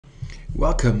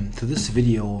Welcome to this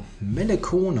video,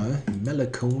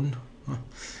 Melekone,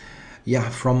 yeah,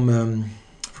 from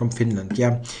Finland.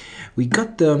 Yeah, we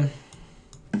got the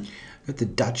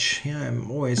Dutch. Yeah,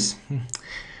 I'm always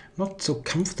not so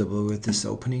comfortable with this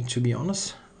opening, to be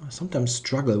honest. I sometimes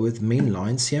struggle with main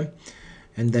lines here,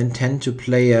 and then tend to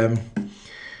play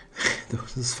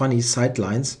those funny side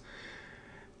lines,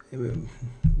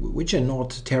 which are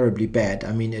not terribly bad.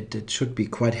 I mean, it should be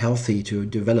quite healthy to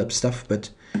develop stuff, but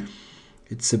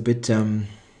it's a bit,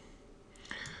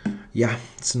 yeah,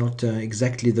 it's not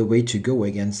exactly the way to go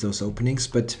against those openings.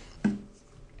 But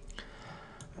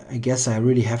I guess I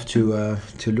really have to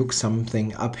look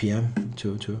something up here,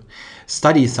 to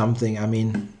study something. I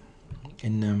mean,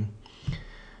 in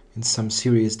some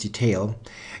serious detail.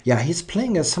 Yeah, he's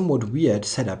playing a somewhat weird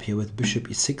setup here with bishop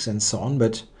e6 and so on,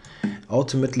 but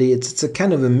ultimately it's a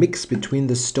kind of a mix between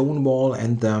the Stonewall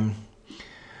and the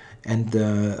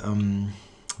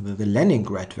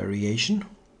Leningrad variation.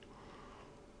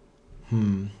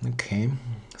 Okay,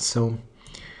 so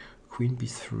queen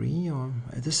b3, or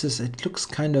this is, it looks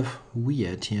kind of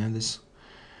weird here, this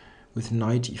with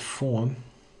knight e4.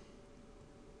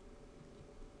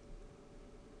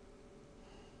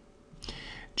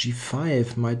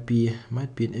 G5 might be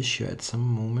an issue at some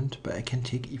moment, but I can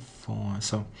take e4.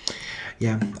 So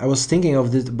yeah, I was thinking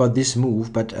of about this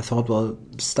move, but I thought, well,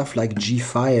 stuff like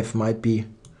g5 might be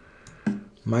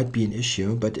an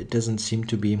issue, but it doesn't seem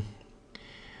to be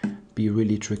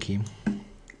really tricky.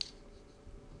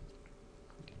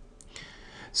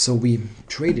 So we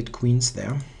traded queens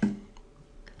there.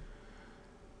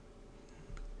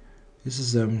 This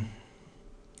is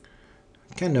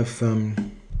kind of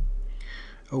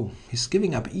oh, he's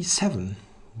giving up e7.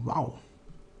 Wow.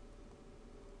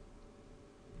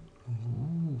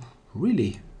 Ooh,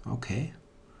 really? Okay.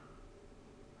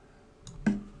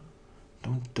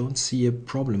 Don't see a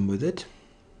problem with it.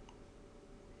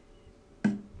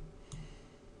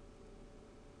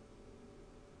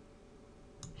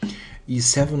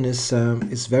 E7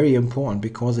 is very important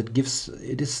because it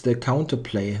is the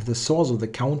counterplay, the source of the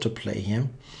counterplay here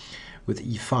with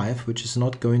e5, which is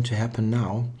not going to happen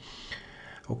now.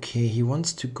 Okay, he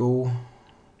wants to go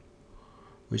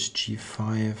with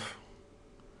g5.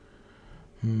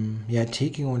 Yeah,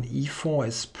 taking on e4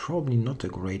 is probably not a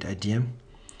great idea.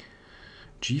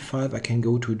 g5, I can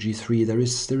go to g3. There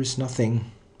is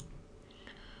nothing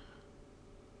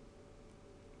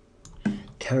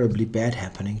terribly bad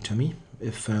happening to me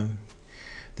if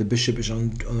the bishop is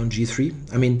on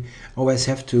g3. I mean, always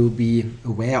have to be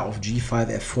aware of g5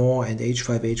 f4 and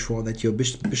h5 h4, that your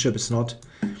bishop is not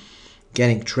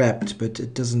getting trapped, but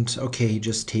it doesn't. Okay, he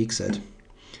just takes it,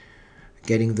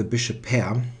 getting the bishop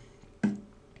pair,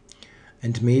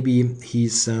 and maybe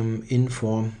he's in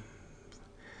for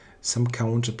some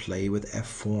counterplay with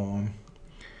f4.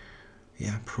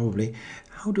 Yeah, probably.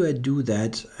 How do I do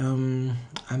that? I'm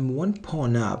one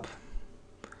pawn up.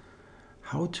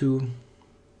 How to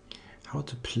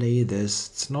play this?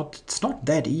 It's not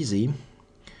that easy,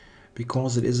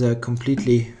 because it is a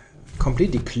completely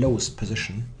closed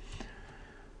position.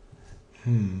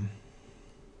 It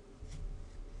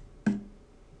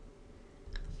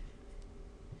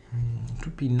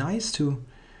would be nice to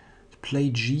play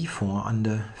g4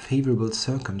 under favorable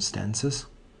circumstances.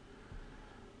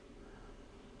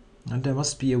 And I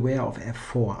must be aware of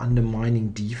f4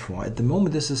 undermining d4. At the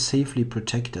moment this is safely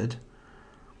protected.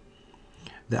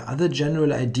 The other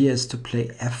general idea is to play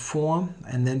f4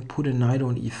 and then put a knight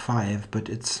on e5, but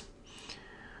it's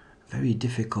very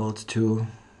difficult to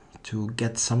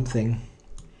get something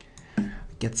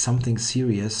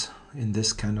serious in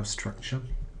this kind of structure.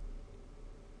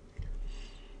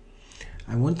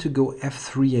 I want to go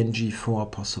f3 and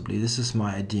g4 possibly. This is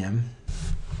my idea.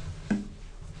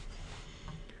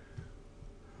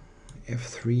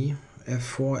 f3,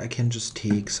 f4 I can just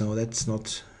take, so that's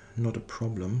not a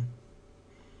problem.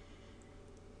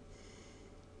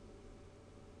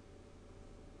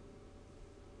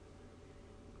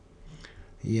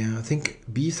 Yeah, I think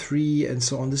b3 and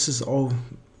so on, this is all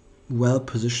well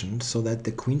positioned so that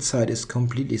the queen side is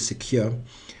completely secure,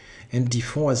 and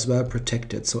d4 is well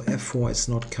protected, so f4 is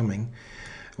not coming.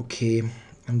 Okay,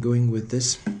 I'm going with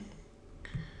this.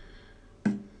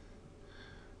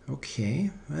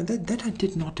 Okay, that I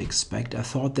did not expect. I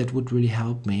thought that would really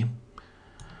help me.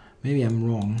 Maybe I'm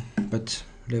wrong, but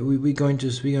we're going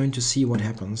to see what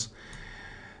happens.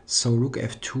 So rook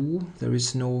f2, there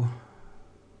is no.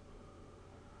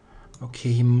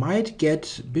 Okay, he might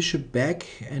get bishop back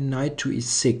and knight to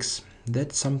e6.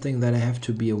 That's something that I have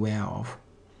to be aware of.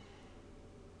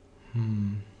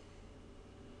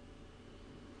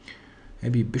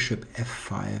 Maybe bishop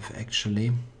f5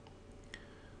 actually.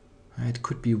 It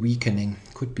could be weakening.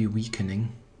 Could be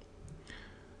weakening.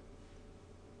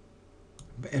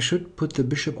 I should put the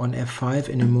bishop on f5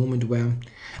 in a moment where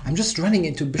I'm just running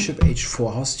into bishop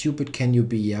h4. How stupid can you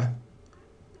be, yeah?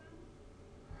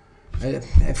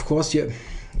 Of course, you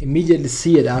immediately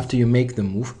see it after you make the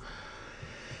move.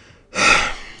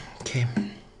 Okay.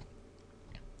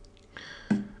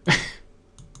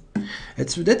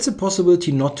 That's a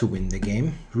possibility not to win the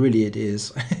game. Really, it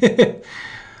is.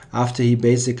 After he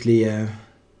basically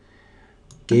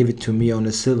gave it to me on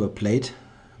a silver plate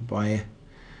by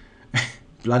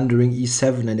blundering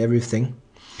e7 and everything.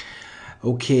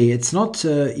 Okay, it's not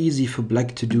easy for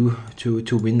black to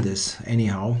win this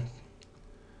anyhow.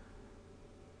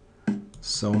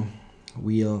 So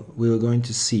we're going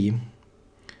to see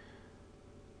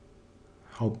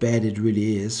how bad it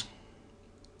really is.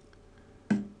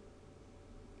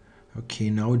 Okay,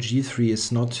 now g3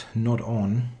 is not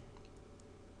on.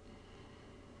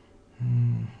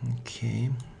 Okay.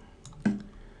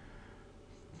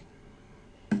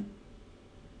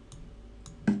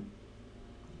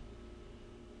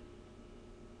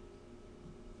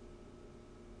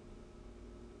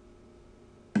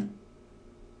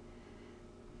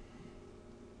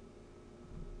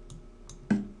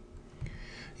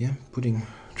 Yeah,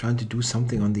 trying to do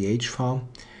something on the h file.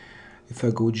 If I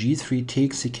go g3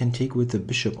 takes, he can take with the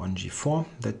bishop on g4.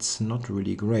 That's not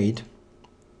really great.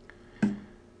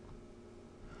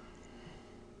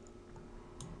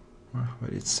 But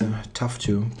it's tough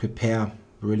to prepare,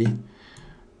 really.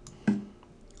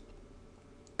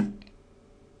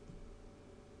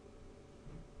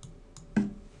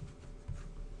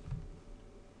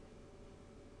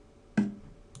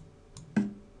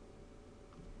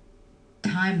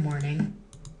 Time warning.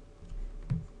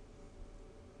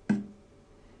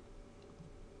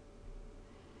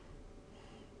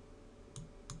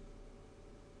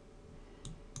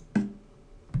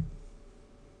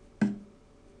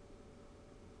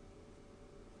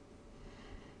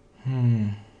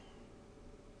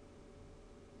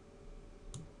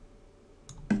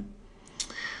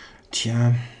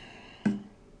 Tja.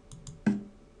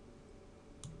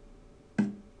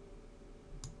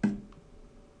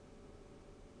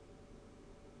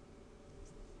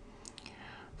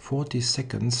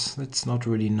 $40, that's not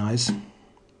really nice.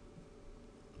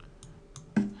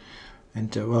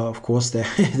 And well, of course,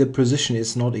 the position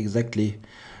is not exactly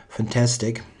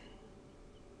fantastic.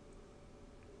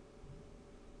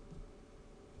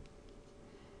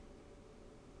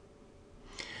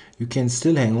 You can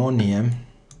still hang on here,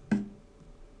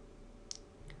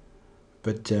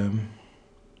 but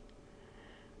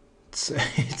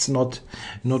it's not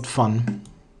fun.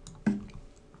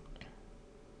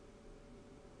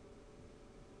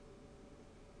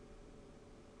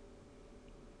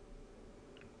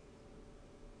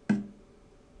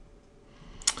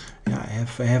 Yeah,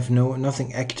 I have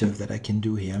nothing active that I can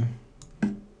do here.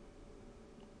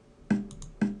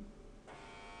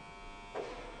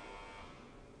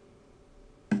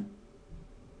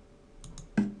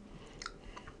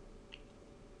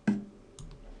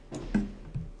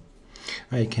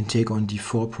 I can take on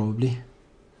d4 probably.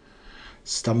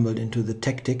 Stumbled into the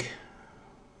tactic.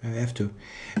 I have to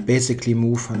basically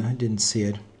move, and I didn't see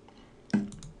it. I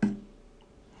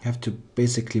have to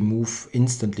basically move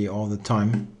instantly all the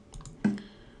time.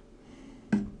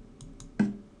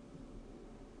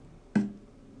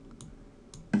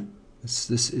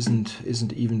 This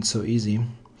isn't even so easy.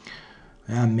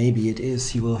 Yeah, maybe it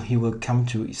is. He will come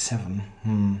to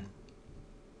e7.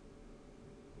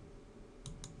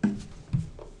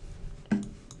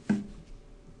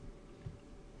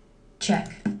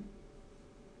 Check.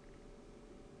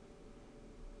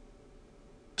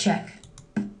 Check.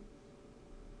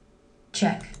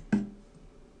 Check.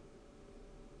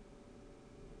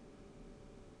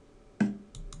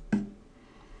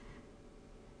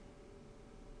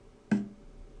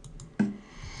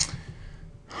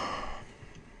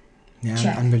 Yeah,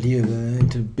 Check. unbelievable.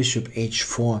 Into bishop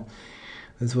h4.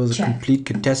 This was a complete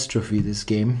catastrophe, this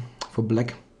game, for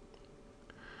black.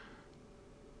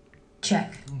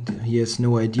 Check. And he has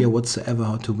no idea whatsoever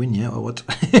how to win, yeah, or what?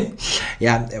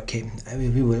 Yeah, okay. I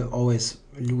mean, we will always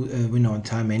win on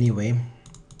time anyway.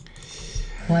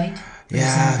 White.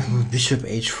 Yeah, bishop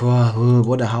h4. Oh,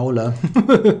 what a howler.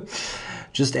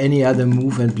 Just any other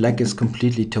move and black is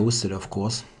completely toasted, of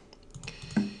course.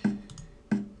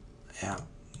 Yeah.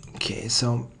 Okay,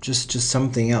 so just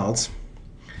something else.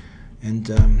 And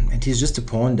he's just a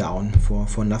pawn down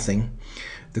for nothing.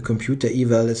 The computer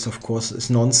eval is, of course, is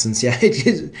nonsense. Yeah,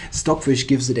 Stockfish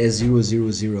gives it as 0,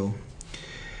 0, 0.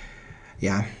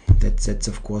 Yeah, that's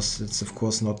of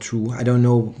course not true. I don't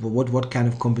know what kind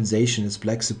of compensation is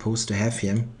black supposed to have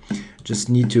here. Just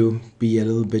need to be a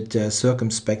little bit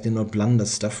circumspect and not blunder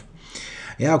stuff.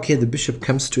 Yeah, okay, the bishop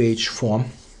comes to h4.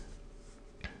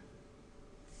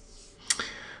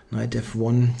 Knight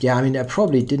f1. Yeah, I mean, I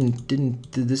probably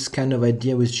didn't this kind of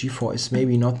idea with g4 is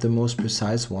maybe not the most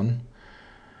precise one,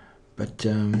 but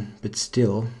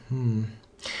still,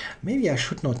 maybe I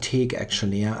should not take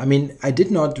actually. I mean, I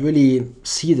did not really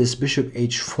see this bishop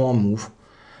h4 move,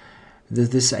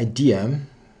 this idea,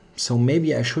 so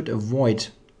maybe I should avoid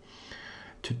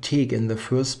to take in the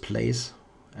first place,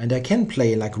 and I can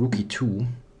play like rook e2.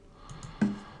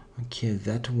 Okay,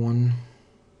 that one.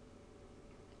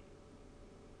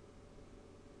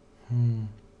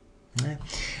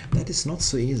 That is not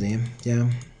so easy. Yeah.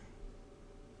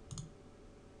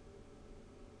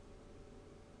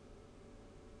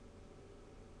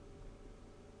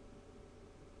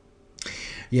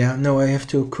 Yeah, no, I have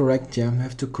to correct. Yeah, I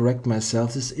have to correct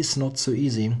myself. This is not so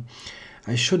easy.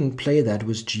 I shouldn't play that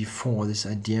with g4. This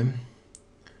idea.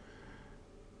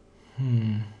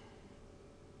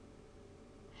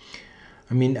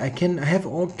 I mean, I have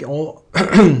all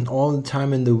all the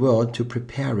time in the world to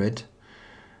prepare it,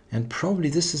 and probably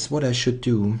this is what I should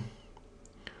do.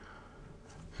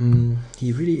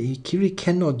 He really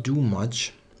cannot do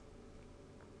much.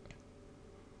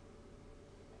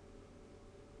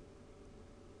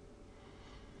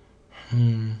 I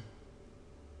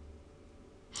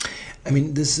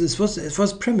mean, it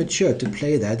was premature to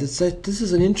play that. This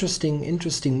is an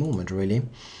interesting moment, really.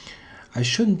 I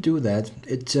shouldn't do that.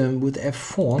 With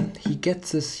f4, he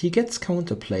gets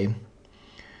counterplay.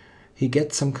 He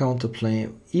gets some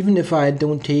counterplay, even if I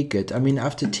don't take it. I mean,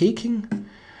 after taking,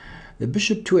 the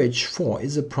bishop to h4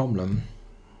 is a problem.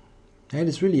 That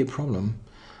is really a problem.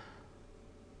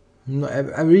 No,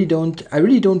 I really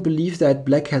don't believe that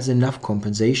black has enough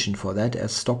compensation for that,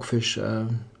 as Stockfish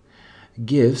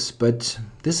gives. But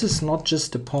this is not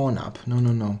just a pawn up.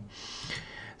 No.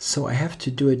 So I have to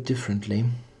do it differently.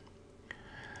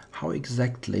 How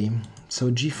exactly?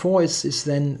 So g4 is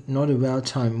then not a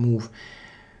well-timed move.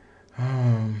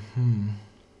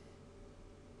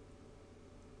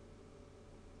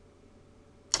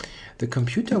 The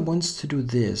computer wants to do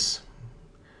this,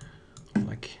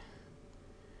 like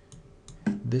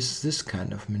this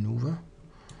kind of maneuver.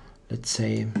 Let's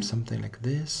say something like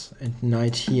this, and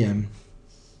knight here.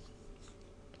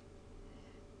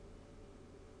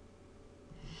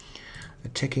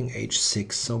 Attacking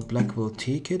h6, so black will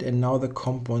take it, and now the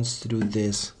comp wants to do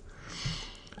this.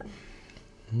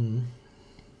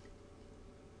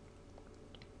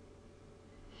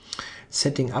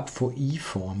 Setting up for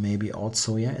e4 maybe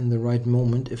also, yeah, in the right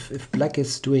moment, if black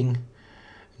is doing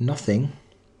nothing.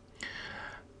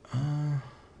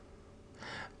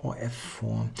 Or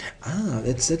f4.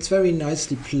 That's very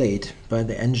nicely played by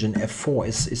the engine. f4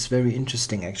 is very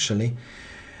interesting actually,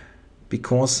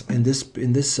 because in this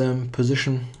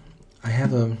position I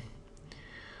have a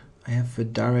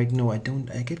direct, no, I don't.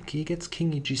 He gets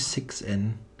king g6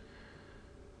 in.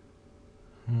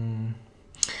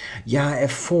 Yeah,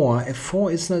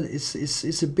 f4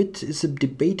 is a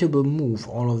debatable move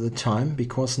all of the time,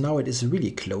 because now it is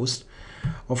really closed.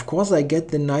 Of course, I get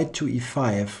the knight to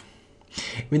e5.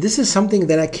 I mean, this is something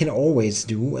that I can always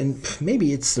do, and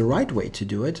maybe it's the right way to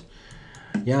do it.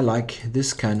 Yeah, like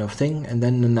this kind of thing, and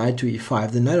then the knight to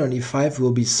e5. The knight on e5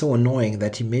 will be so annoying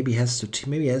that he maybe has to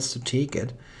take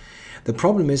it. The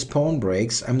problem is pawn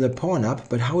breaks. I'm the pawn up,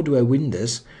 but how do I win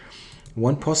this?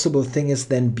 One possible thing is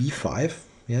then b5.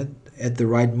 Yeah, at the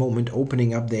right moment,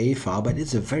 opening up the a file, but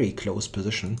it's a very close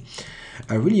position.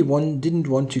 I really didn't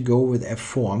want to go with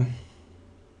f4.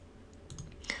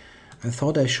 I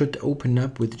thought I should open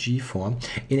up with g4.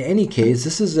 In any case,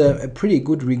 this is a pretty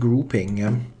good regrouping.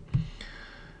 Yeah?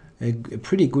 A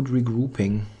pretty good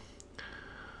regrouping.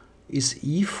 Is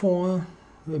e4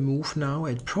 a move now?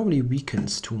 It probably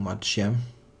weakens too much, yeah.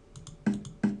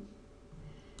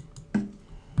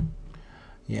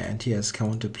 Yeah, and he has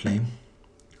counterplay.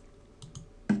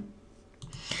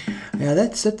 Yeah,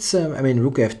 that's. I mean,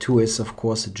 rook f2 is of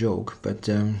course a joke, but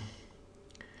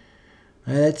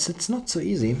it's not so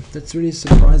easy. That's really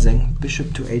surprising.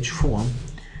 Bishop to h4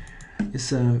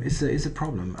 is a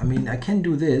problem. I mean, I can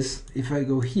do this if I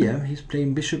go here. He's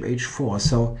playing bishop h4,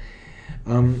 so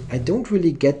I don't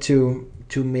really get to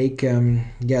make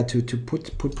to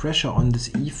put pressure on this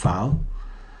e file.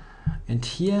 And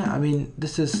here, I mean,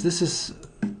 this is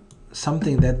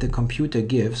something that the computer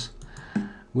gives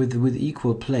with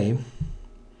equal play,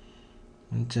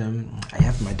 and I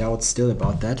have my doubts still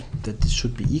about that it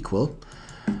should be equal,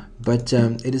 but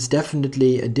it is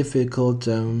definitely a difficult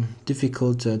to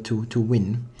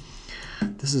win.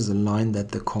 This is a line that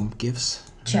the comp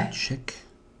gives. Check. Check.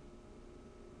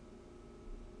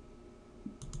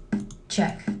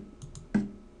 Check.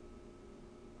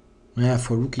 Yeah,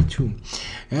 for Rookie 2.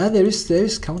 Yeah, there is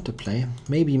counterplay.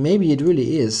 Maybe it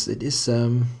really is. It is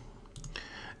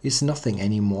nothing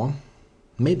anymore.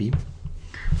 Maybe.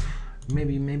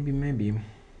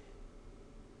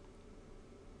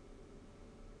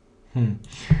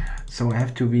 So I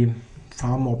have to be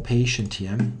far more patient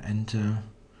here and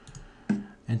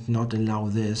not allow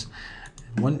this.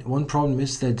 One problem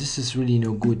is that this is really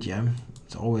no good. Yeah,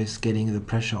 it's always getting the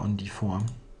pressure on d4.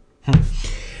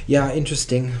 Yeah,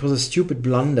 interesting. It was a stupid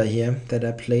blunder here that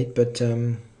I played, but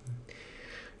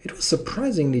it was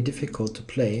surprisingly difficult to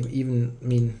play.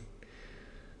 Even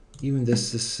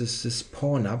this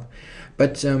pawn up,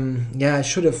 but yeah, I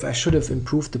should have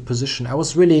improved the position. I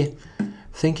was really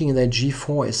thinking that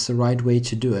g4 is the right way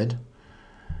to do it,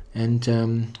 and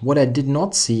what I did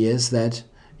not see is that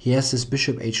he has this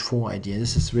bishop h4 idea.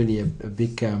 This is really a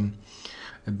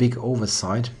big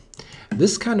oversight.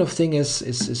 This kind of thing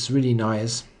is really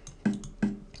nice.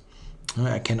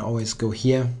 I can always go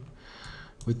here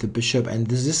with the bishop, and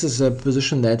this is a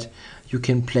position that you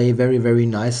can play very, very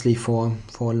nicely for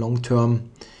a long-term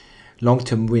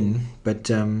win, but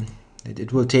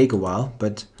it will take a while.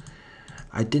 But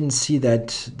I didn't see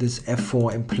that this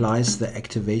f4 implies the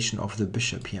activation of the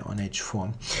bishop here on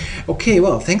h4. Okay,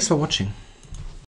 well, thanks for watching.